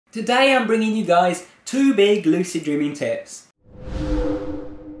Today I'm bringing you guys 2 big lucid dreaming tips.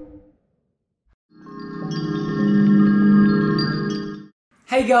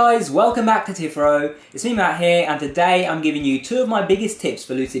 Hey guys, welcome back to Tipharot. It's me Matt here, and today I'm giving you 2 of my biggest tips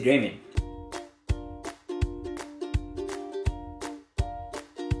for lucid dreaming.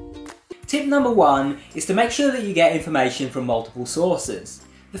 Tip number 1 is to make sure that you get information from multiple sources.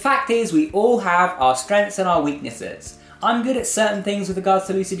 The fact is, we all have our strengths and our weaknesses. I'm good at certain things with regards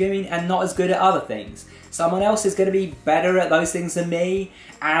to lucid dreaming and not as good at other things. Someone else is going to be better at those things than me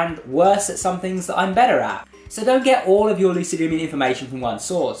and worse at some things that I'm better at. So don't get all of your lucid dreaming information from one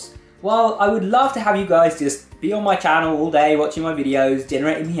source. While I would love to have you guys just be on my channel all day watching my videos,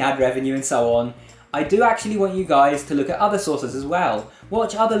 generating me ad revenue and so on, I do actually want you guys to look at other sources as well.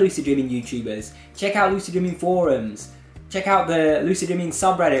 Watch other lucid dreaming YouTubers, check out lucid dreaming forums, check out the lucid dreaming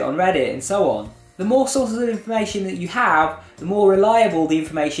subreddit on Reddit and so on. The more sources of information that you have, the more reliable the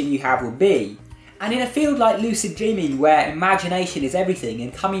information you have will be. And in a field like lucid dreaming, where imagination is everything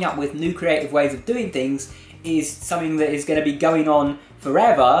and coming up with new creative ways of doing things is something that is going to be going on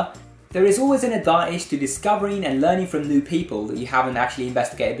forever, there is always an advantage to discovering and learning from new people that you haven't actually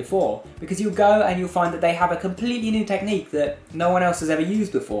investigated before, because you'll go and you'll find that they have a completely new technique that no one else has ever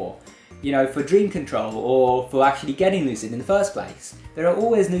used before. You know, for dream control or for actually getting lucid in the first place. There are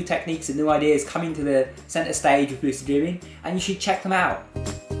always new techniques and new ideas coming to the centre stage with lucid dreaming, and you should check them out.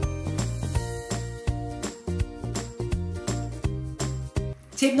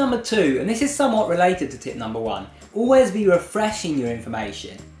 Tip number 2, and this is somewhat related to tip number 1, always be refreshing your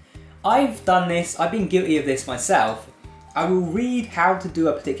information. I've done this, I've been guilty of this myself. I will read how to do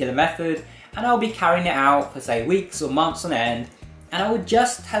a particular method and I'll be carrying it out for say weeks or months on end, and I would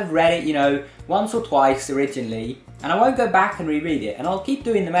just have read it, you know, once or twice originally, and I won't go back and reread it, and I'll keep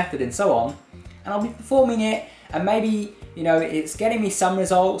doing the method and so on, and I'll be performing it, and maybe, you know, it's getting me some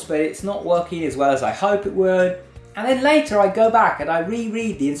results, but it's not working as well as I hope it would. And then later I go back and I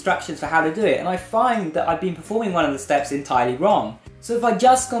reread the instructions for how to do it, and I find that I've been performing one of the steps entirely wrong. So if I'd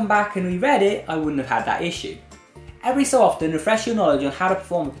just gone back and reread it, I wouldn't have had that issue. Every so often, refresh your knowledge on how to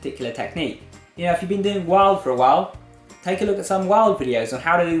perform a particular technique. You know, if you've been doing wild for a while, take a look at some wild videos on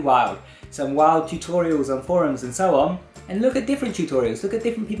how to do wild, some wild tutorials on forums and so on, and look at different tutorials, look at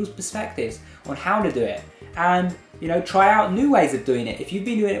different people's perspectives on how to do it, and, you know, try out new ways of doing it. If you've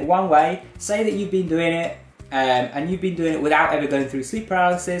been doing it one way, say that you've been doing it and you've been doing it without ever going through sleep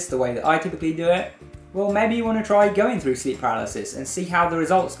paralysis, the way that I typically do it, well, maybe you want to try going through sleep paralysis and see how the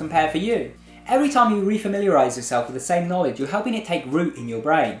results compare for you. Every time you refamiliarise yourself with the same knowledge, you're helping it take root in your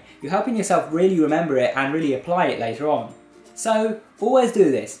brain. You're helping yourself really remember it and really apply it later on. So, always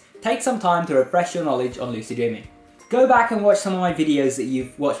do this. Take some time to refresh your knowledge on lucid dreaming. Go back and watch some of my videos that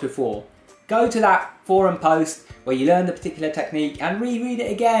you've watched before. Go to that forum post where you learned a particular technique and reread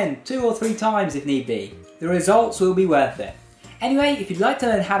it again 2 or 3 times if need be. The results will be worth it. Anyway, if you'd like to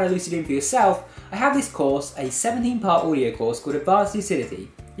learn how to lucid dream for yourself, I have this course, a 17-part audio course called Advanced Lucidity.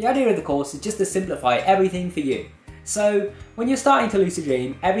 The idea of the course is just to simplify everything for you. So, when you're starting to lucid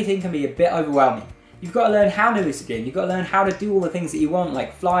dream, everything can be a bit overwhelming. You've got to learn how to lucid dream, you've got to learn how to do all the things that you want,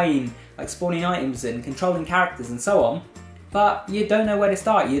 like flying, like spawning items and controlling characters and so on, but you don't know where to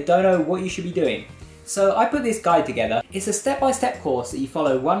start, you don't know what you should be doing. So I put this guide together. It's a step-by-step course that you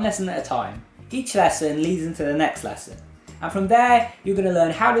follow one lesson at a time. Each lesson leads into the next lesson. And from there, you're going to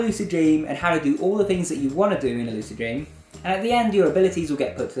learn how to lucid dream and how to do all the things that you want to do in a lucid dream. And at the end, your abilities will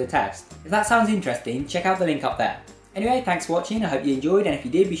get put to the test. If that sounds interesting, check out the link up there. Anyway, thanks for watching, I hope you enjoyed, and if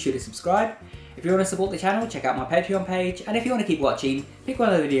you did, be sure to subscribe. If you want to support the channel, check out my Patreon page, and if you want to keep watching, pick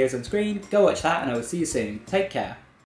one of the videos on screen, go watch that, and I will see you soon. Take care.